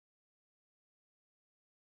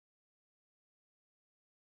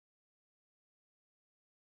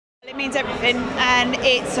It means everything, and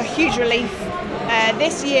it's a huge relief.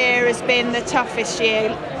 This year has been the toughest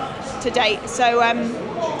year to date, so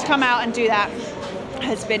to come out and do that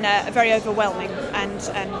has been very overwhelming and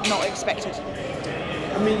not expected.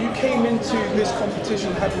 I mean, you came into this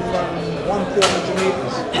competition having run 400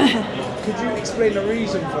 metres. Could you explain the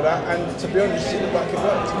reason for that? And to be honest, it looked like it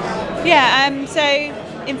worked. Yeah, so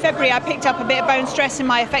in February I picked up a bit of bone stress in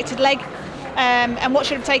my affected leg, and what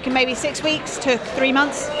should have taken maybe 6 weeks took 3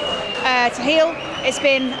 months to heal. It's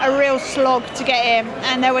been a real slog to get here,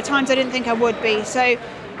 and there were times I didn't think I would be. So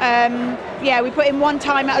yeah, we put in one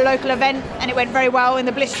time at a local event and it went very well in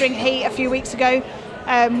the blistering heat a few weeks ago.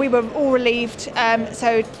 We were all relieved.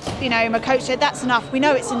 So you know, my coach said, "That's enough. We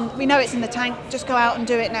know it's in the tank. Just go out and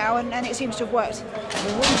do it now." And it seems to have worked.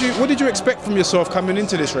 What did you expect from yourself coming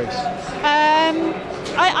into this race?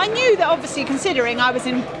 I knew that, obviously, considering I was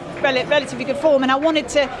in relatively good form, and I wanted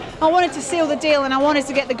to seal the deal, and I wanted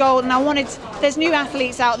to get the gold, and there's new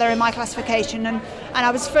athletes out there in my classification, and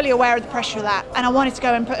I was fully aware of the pressure of that, and I wanted to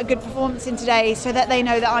go and put a good performance in today so that they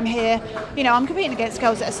know that I'm here. You know, I'm competing against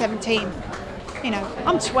girls that are 17. You know,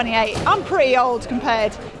 I'm 28. I'm pretty old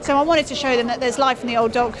compared, so I wanted to show them that there's life in the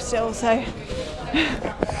old dog still. So.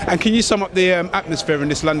 And can you sum up the atmosphere in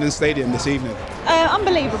this London stadium this evening?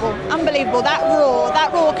 Unbelievable, unbelievable. That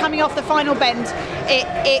roar coming off the final bend,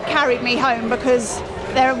 it carried me home because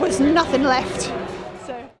there was nothing left.